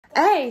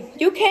Hey,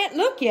 you can't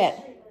look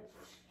yet.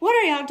 What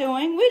are y'all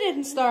doing? We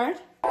didn't start.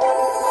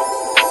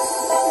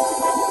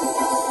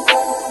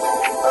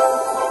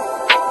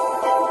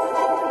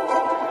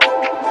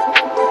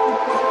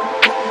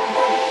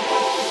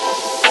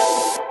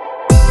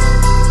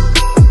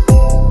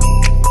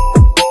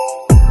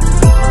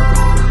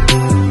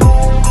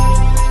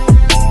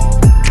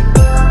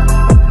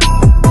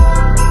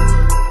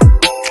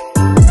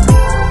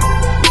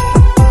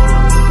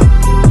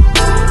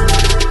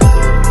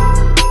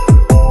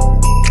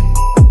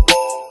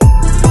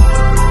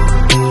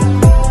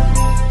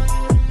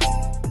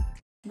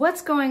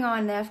 What's going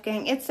on, Nev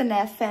Gang? It's the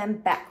Nev Fam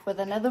back with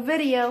another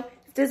video.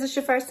 If this is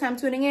your first time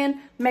tuning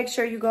in, make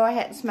sure you go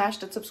ahead and smash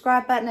that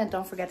subscribe button and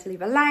don't forget to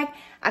leave a like,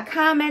 a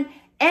comment,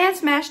 and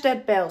smash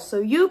that bell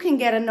so you can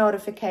get a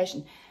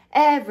notification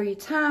every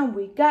time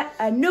we got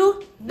a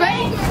new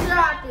baby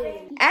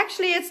dropping.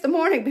 Actually, it's the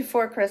morning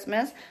before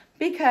Christmas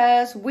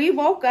because we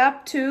woke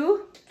up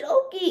to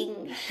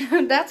stockings.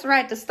 That's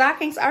right, the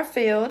stockings are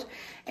filled.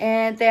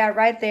 And they are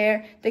right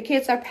there. The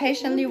kids are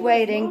patiently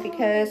waiting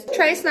because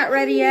Trey's not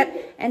ready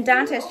yet and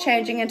Dante's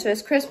changing into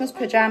his Christmas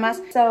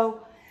pajamas.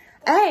 So,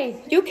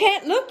 hey, you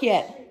can't look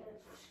yet.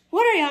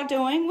 What are y'all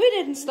doing? We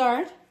didn't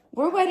start.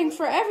 We're waiting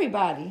for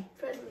everybody.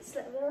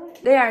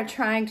 They are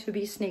trying to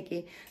be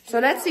sneaky. So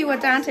let's see what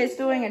Dante's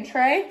doing and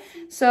Trey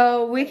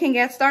so we can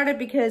get started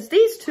because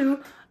these two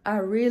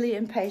are really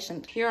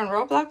impatient. You're on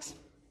Roblox?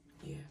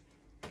 Yeah.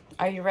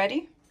 Are you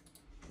ready?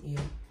 Yeah.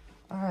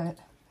 All right.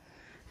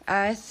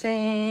 I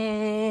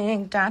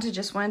think Dante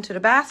just went to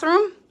the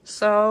bathroom,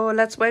 so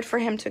let's wait for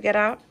him to get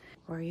out.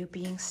 Were you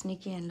being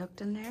sneaky and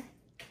looked in there?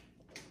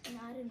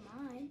 Not in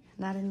mine.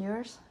 Not in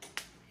yours?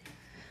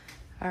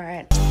 All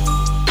right. Just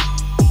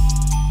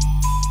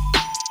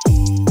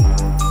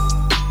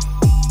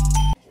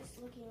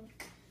looking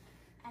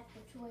at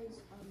the toys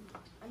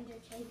under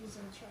tables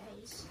and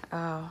trays.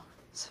 Oh,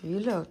 so you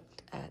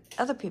looked at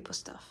other people's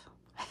stuff.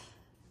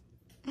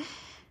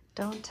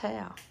 Don't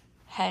tell.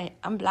 Hey,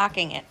 I'm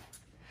blocking it.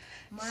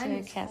 So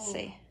you can't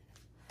see.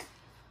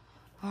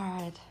 All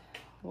right,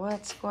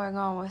 what's going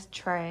on with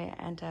Trey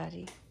and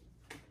Daddy?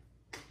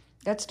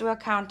 Let's do a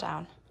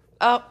countdown.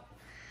 Oh,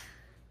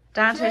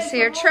 Dante's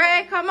here.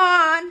 Trey, come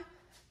on.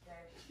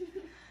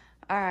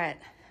 All right,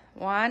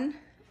 1,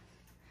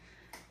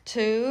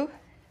 2,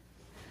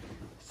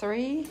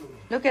 3.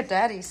 Look at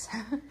Daddy's.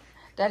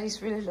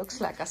 Daddy's really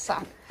looks like a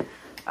sock.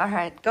 All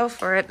right, go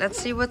for it. Let's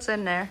see what's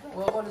in there.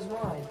 What one is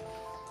mine?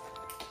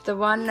 The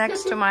one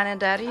next to mine and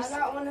Daddy's? I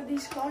got one of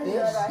these cars.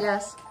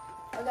 Yes.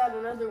 I got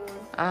another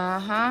one.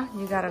 Uh-huh.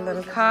 You got a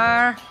little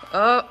car.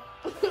 Oh.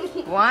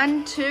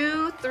 1,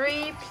 2,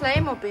 3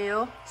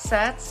 Playmobil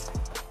sets.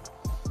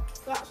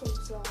 Got some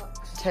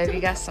socks. Toby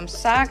got some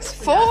socks.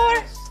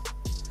 4.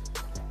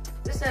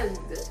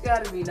 This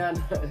gotta be not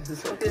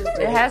us.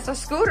 It has a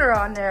scooter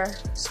on there.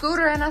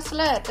 Scooter and a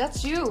sled.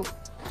 That's you.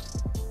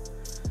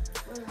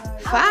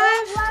 5.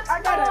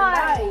 I got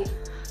a knife.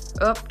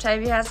 Oh,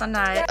 Tavy has a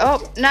knife.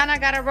 Oh, Nana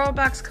got a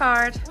Roblox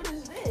card. What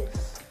is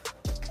this?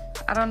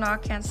 I don't know. I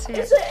can't see it.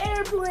 It's an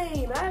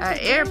airplane. An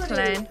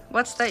airplane.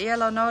 What's that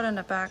yellow note in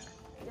the back?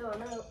 Yellow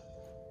note.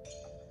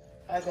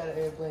 I got an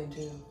airplane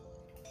too.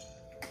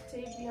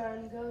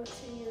 Tavion, go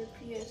to your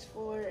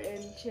PS4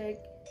 and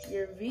check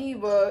your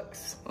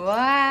V-Bucks.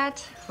 What?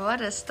 What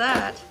is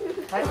that?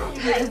 How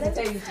did you guys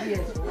take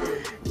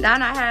PS4?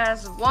 Nana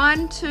has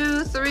 1,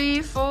 2,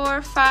 3,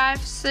 4,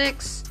 5,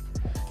 6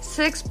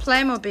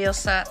 Playmobil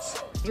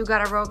sets. You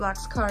got a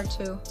Roblox card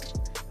too.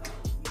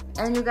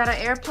 And you got an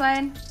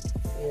airplane?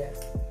 Yeah.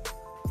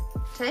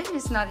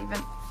 Tavy's not even...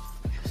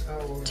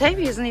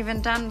 Tavy isn't even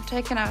done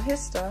taking out his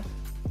stuff.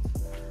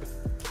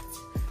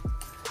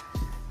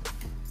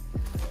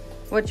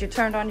 What, you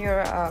turned on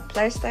your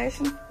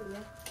PlayStation?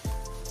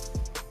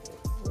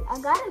 I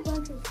got a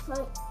bunch of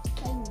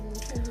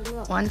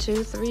Playmobil. 1,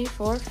 2, 3,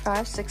 4,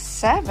 5, 6,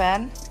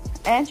 7.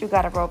 And you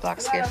got a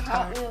Roblox I got gift a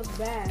Hot card. Wheels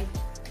bag.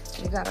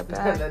 You got a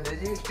bag.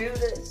 Did you do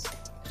this?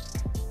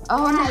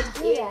 Oh, no.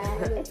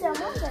 Yeah, it's a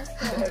Among Us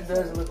game. It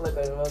does look like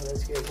an Among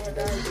Us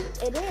character.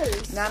 It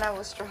is. Nana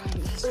was drawing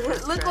this.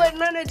 Look like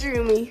Nana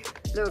drew me.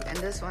 Look, and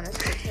this one is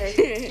for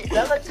Tavy.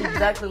 That looks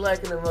exactly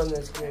like an Among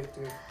Us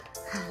character.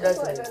 Look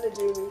Doesn't like it? Nana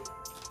drew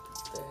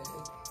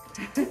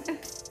me.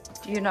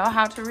 Do you know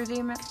how to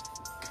redeem it?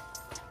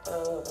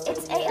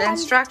 It's The 800.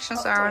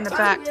 instructions are on the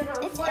back.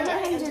 It's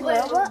 800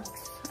 Robux.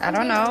 I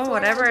don't know,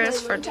 whatever it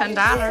is for $10.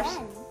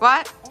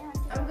 What?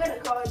 I'm gonna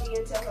call you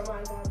and tell her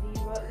I got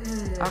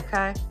V-Bucks.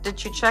 Okay.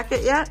 Did you check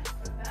it yet?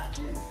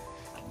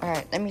 All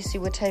right, let me see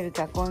what Tavy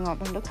got going on.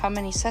 But look how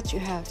many sets you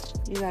have.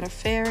 You got a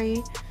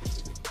fairy.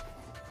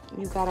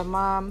 You got a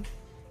mom.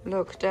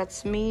 Look,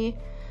 that's me,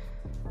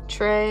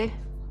 Trey,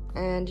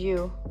 and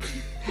you.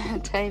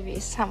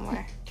 Tavy's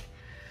somewhere.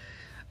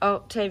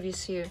 Oh,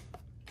 Tavy's here.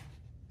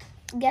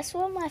 Guess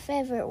what my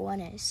favorite one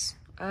is?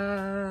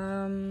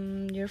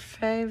 Your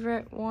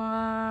favorite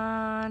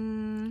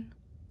one?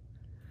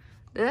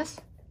 This?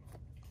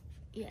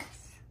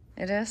 Yes.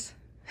 It is?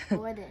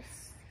 What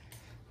is?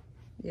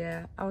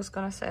 Yeah, I was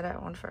gonna say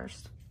that one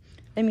first.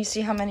 Let me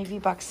see how many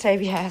V-Bucks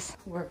Tavy has.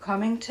 We're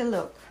coming to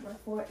look. My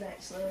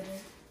Fortnite's loading.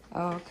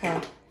 Okay.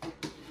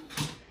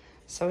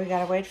 So we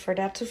gotta wait for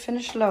that to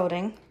finish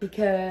loading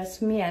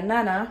because me and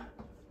Nana,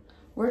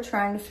 we're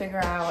trying to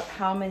figure out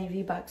how many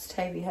V-Bucks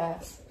Tavy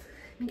has.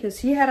 Because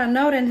he had a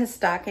note in his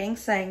stocking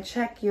saying,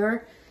 check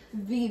your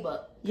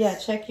V-Bucks. Yeah,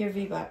 check your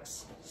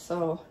V-Bucks.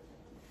 So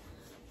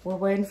we're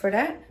waiting for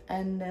that.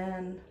 And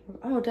then,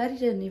 oh, Daddy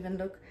didn't even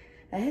look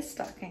at his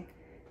stocking.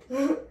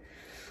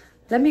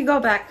 Let me go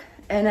back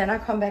and then I'll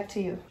come back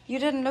to you. You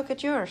didn't look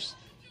at yours.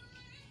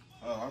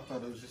 Oh, I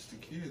thought it was just the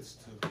kids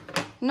too.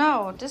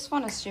 No, this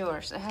one is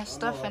yours. It has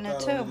stuff in it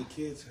too. Only the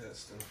kids had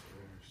stuff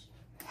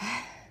for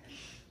theirs.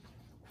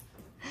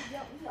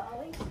 Don't we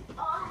always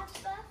all have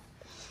stuff?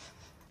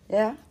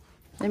 Yeah.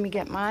 Let me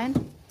get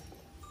mine.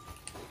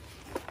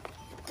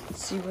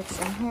 Let's see what's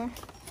in here.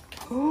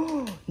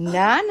 Oh,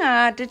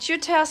 Nana, did you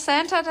tell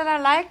Santa that I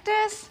like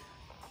this?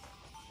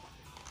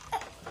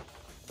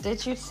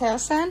 Did you tell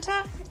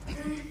Santa?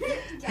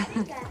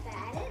 Daddy got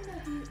that. I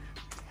didn't know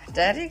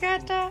Daddy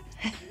got that?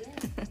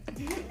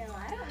 he... No,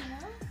 I don't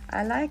know.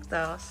 I like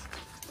those.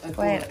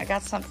 Wait, I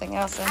got something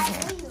else in I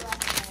here. know you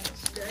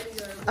like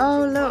those.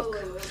 Oh,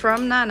 look.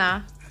 From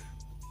Nana.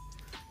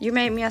 You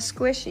made me a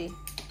squishy.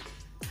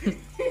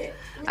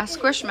 A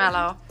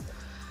squishmallow.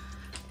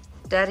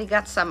 Daddy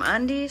got some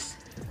undies.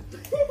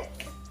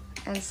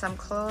 And some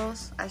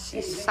clothes. I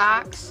see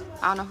socks.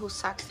 I don't know whose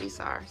socks these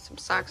are. Some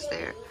socks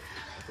there.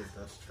 I think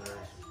that's trash.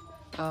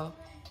 Oh.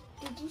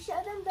 Did you show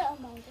them the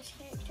Among Us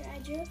character I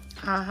drew?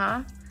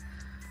 Uh-huh.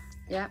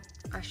 Yeah,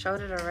 I showed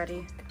it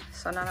already.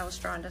 So now I was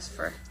drawing this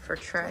for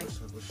Trey.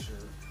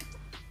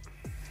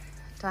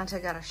 Dante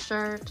got a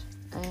shirt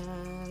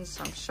and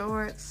some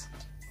shorts.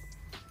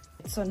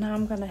 So now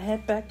I'm gonna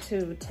head back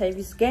to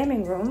Tavy's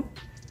gaming room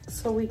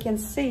so we can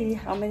see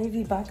how many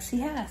V-Bucks he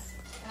has.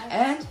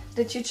 And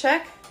did you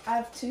check? I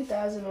have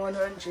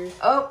 2,100.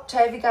 Oh,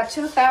 Tavy got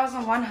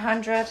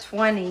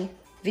 2,120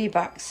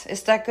 V-Bucks.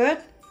 Is that good?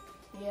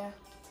 Yeah.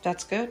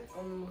 That's good.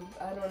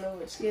 I don't know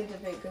what skin to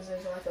pick because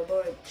there's like a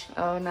bunch.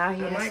 Oh, now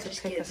he I might has to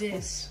just pick get a skin.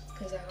 this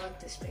because I like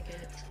this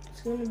pickaxe.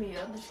 It's gonna be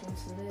other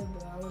skins to live,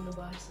 but I want to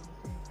buy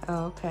something.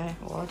 Oh, okay.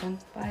 Well, then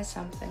buy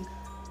something.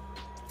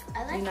 I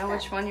like You know that.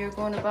 which one you're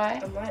going to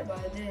buy? I might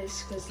buy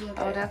this because look.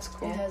 Oh, that's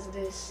cool. It has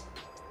this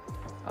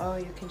Oh,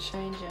 you can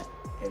change it.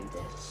 and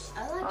this.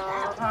 I like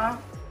that. Uh-huh.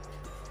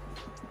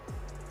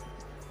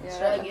 Yeah,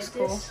 Should that I looks get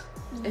cool. this?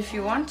 If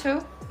you want to,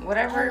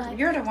 whatever. I like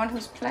You're the one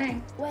who's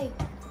playing. Wait,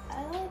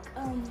 I like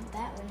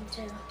that one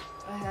too.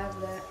 I have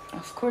that.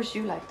 Of course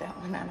you like that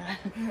one, Nana.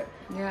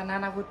 Yeah,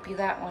 Nana would be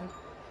that one.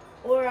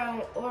 Or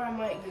I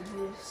might get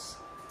this.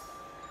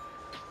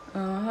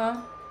 Uh-huh.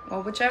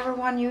 Well, whichever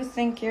one you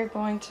think you're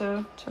going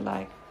to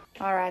like.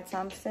 All right, so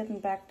I'm sitting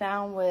back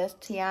down with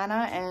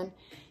Tiana, and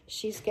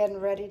she's getting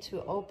ready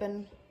to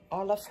open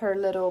all of her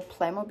little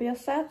Playmobil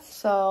sets.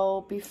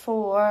 So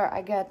before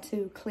I get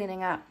to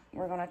cleaning up,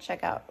 we're gonna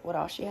check out what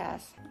all she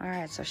has. All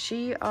right, so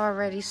she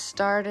already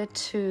started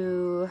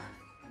to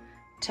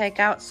take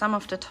out some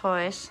of the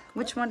toys.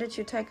 Which one did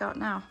you take out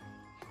now?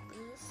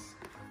 These.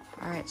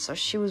 All right, so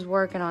she was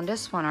working on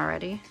this one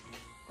already.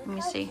 Let me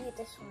Look how see. cute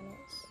this one is.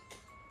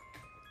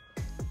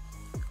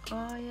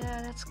 Oh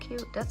yeah, that's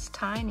cute. That's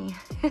tiny.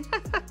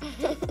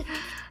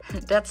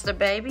 That's the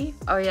baby?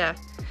 Oh yeah,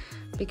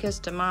 because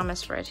the mom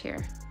is right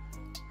here.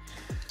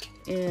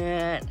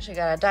 And she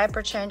got a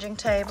diaper changing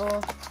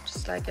table,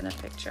 just like in a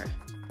picture.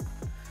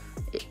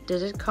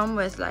 Did it come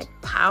with like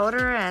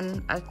powder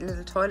and a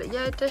little toilet?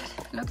 Yeah, it did.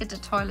 Look at the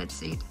toilet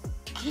seat.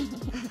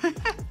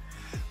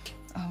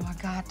 Oh my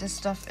God, this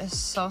stuff is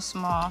so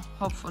small.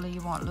 Hopefully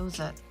you won't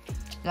lose it.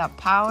 You got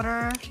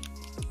powder,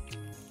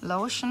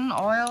 lotion,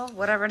 oil,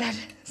 whatever that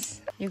is.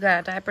 You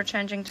got a diaper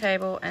changing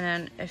table, and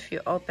then if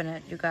you open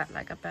it, you got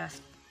like a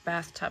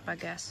bathtub, I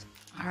guess.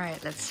 All right,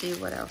 let's see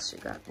what else you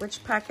got.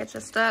 Which package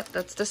is that?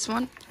 That's this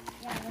one?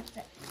 Yeah, that's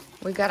it.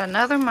 We got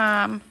another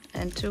mom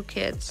and 2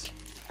 kids.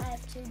 I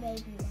have 2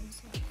 baby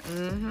ones now.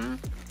 Mm-hmm.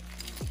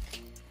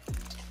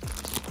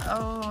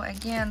 Oh,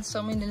 again,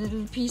 so many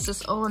little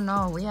pieces. Oh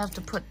no, we have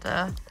to put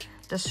the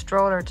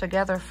stroller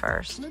together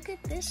first. Look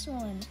at this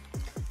one.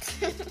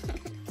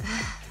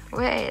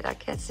 Wait, I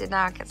can't see it.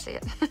 Now I can see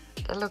it.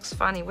 That looks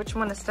funny. Which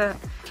one is the...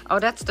 Oh,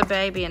 that's the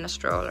baby in the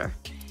stroller.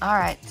 All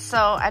right,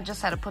 so I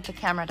just had to put the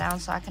camera down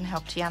so I can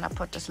help Tiana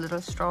put this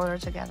little stroller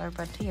together,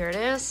 but here it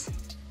is.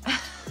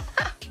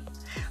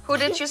 Who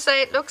did you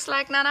say it looks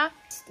like, Nana?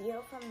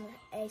 Steel from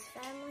the Ace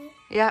family.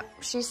 Yeah,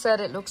 she said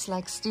it looks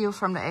like Steel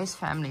from the Ace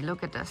family.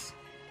 Look at this.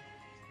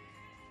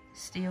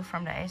 Steel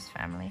from the Ace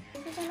family.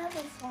 This is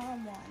another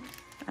farm one.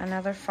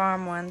 Another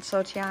farm one.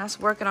 So Tiana's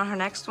working on her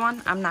next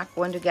one. I'm not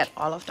going to get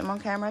all of them on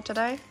camera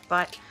today,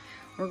 but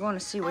we're going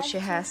to see what she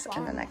has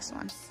in the next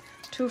one.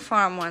 2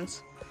 farm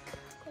ones.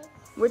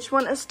 Which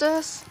one is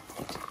this?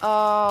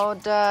 Oh,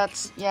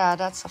 that's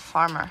a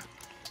farmer.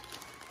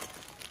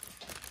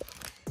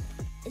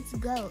 It's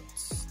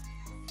goats.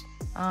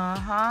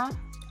 Uh-huh.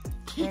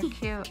 They're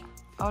cute.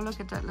 Oh, look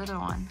at that little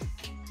one.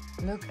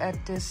 Look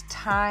at this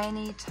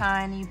tiny,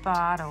 tiny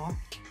bottle.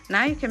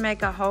 Now you can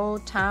make a whole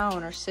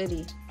town or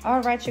city. All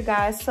right, you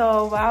guys,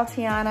 so while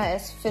Tiana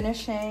is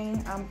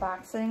finishing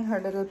unboxing her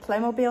little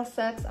Playmobil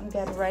sets, I'm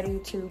getting ready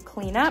to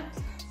clean up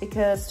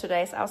because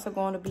today's also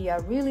going to be a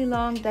really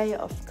long day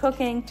of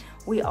cooking.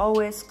 We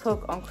always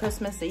cook on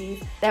Christmas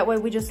Eve. That way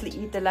we just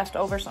eat the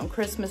leftovers on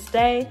Christmas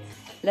Day,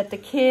 let the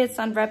kids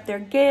unwrap their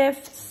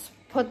gifts,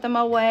 put them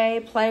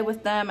away, play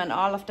with them and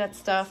all of that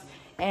stuff,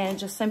 and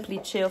just simply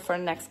chill for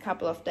the next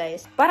couple of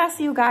days. But I'll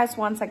see you guys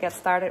once I get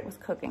started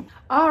with cooking.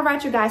 All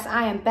right, you guys,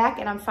 I am back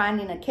and I'm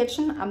finally in the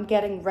kitchen. I'm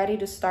getting ready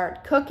to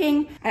start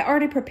cooking. I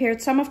already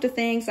prepared some of the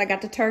things. I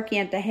got the turkey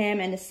and the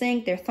ham in the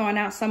sink. They're thawing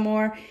out some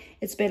more.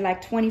 It's been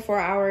like 24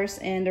 hours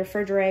in the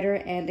refrigerator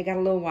and they got a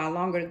little while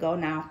longer to go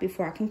now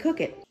before I can cook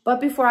it. But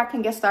before I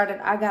can get started,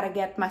 I gotta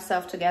get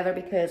myself together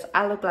because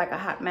I look like a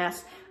hot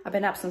mess. I've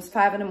been up since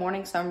 5 in the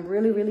morning, so I'm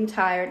really, really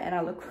tired and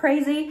I look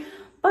crazy.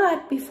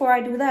 But before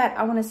I do that,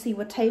 I want to see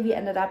what Tavy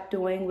ended up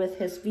doing with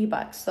his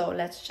V-Bucks. So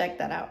let's check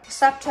that out.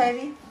 What's up,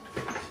 Tavy?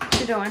 What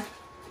you doing?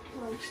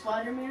 Like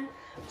Spider-Man.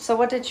 So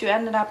what did you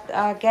ended up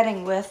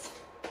getting with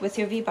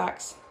your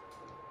V-Bucks?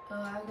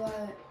 I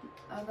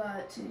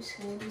got 2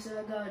 skins.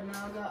 I got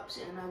Nalgops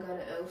and I got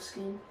an elf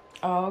skin.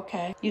 Oh,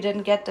 okay. You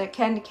didn't get the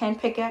candy cane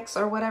pickaxe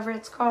or whatever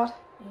it's called?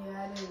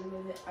 Yeah, I didn't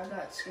get it. I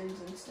got skins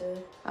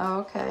instead. Oh,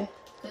 okay.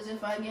 Because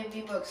if I get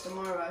V-Bucks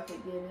tomorrow, I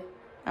could get it.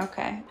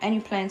 Okay. And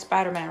you're playing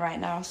Spider-Man right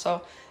now,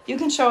 so you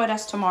can show it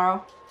us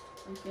tomorrow.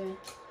 Okay.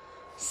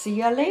 See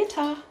you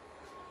later.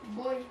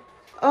 Boy.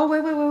 Oh,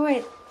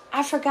 wait.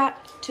 I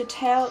forgot to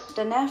tell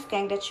the Nev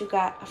gang that you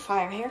got a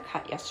fire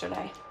haircut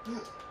yesterday.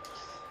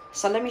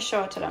 So let me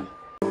show it to them.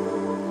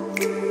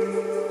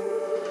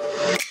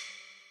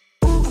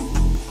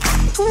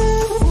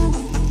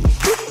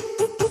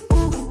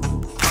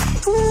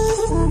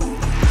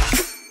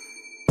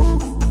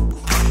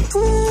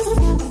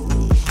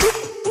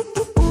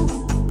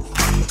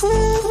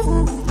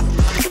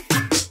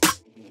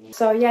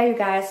 So yeah, you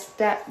guys,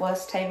 that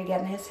was Tavy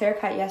getting his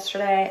haircut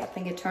yesterday. I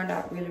think it turned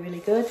out really, really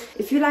good.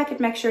 If you like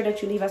it, make sure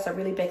that you leave us a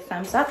really big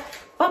thumbs up.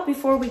 But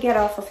before we get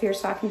off of here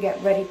so I can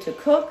get ready to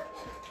cook,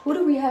 who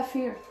do we have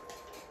here?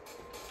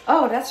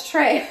 Oh, that's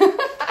Trey.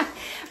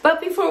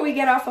 But before we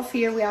get off of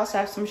here, we also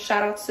have some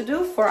shout outs to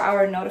do for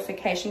our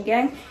notification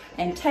gang.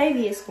 And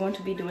Tavy is going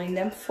to be doing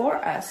them for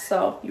us.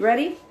 So you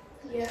ready?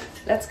 Yeah.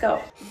 Let's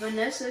go.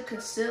 Vanessa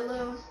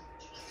Casillo,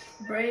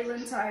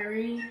 Braylon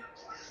Tyree,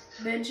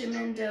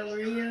 Benjamin Del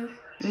Rio,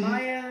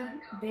 Maya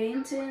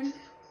Bainton,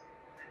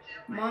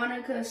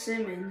 Monica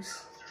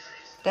Simmons.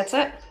 That's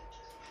it?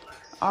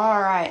 All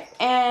right.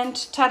 And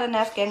tell the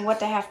Nev gang what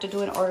they have to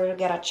do in order to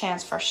get a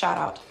chance for a shout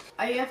out.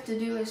 All you have to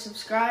do is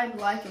subscribe,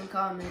 like, and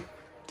comment.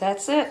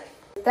 That's it.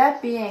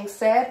 That being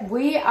said,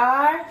 we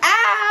are out.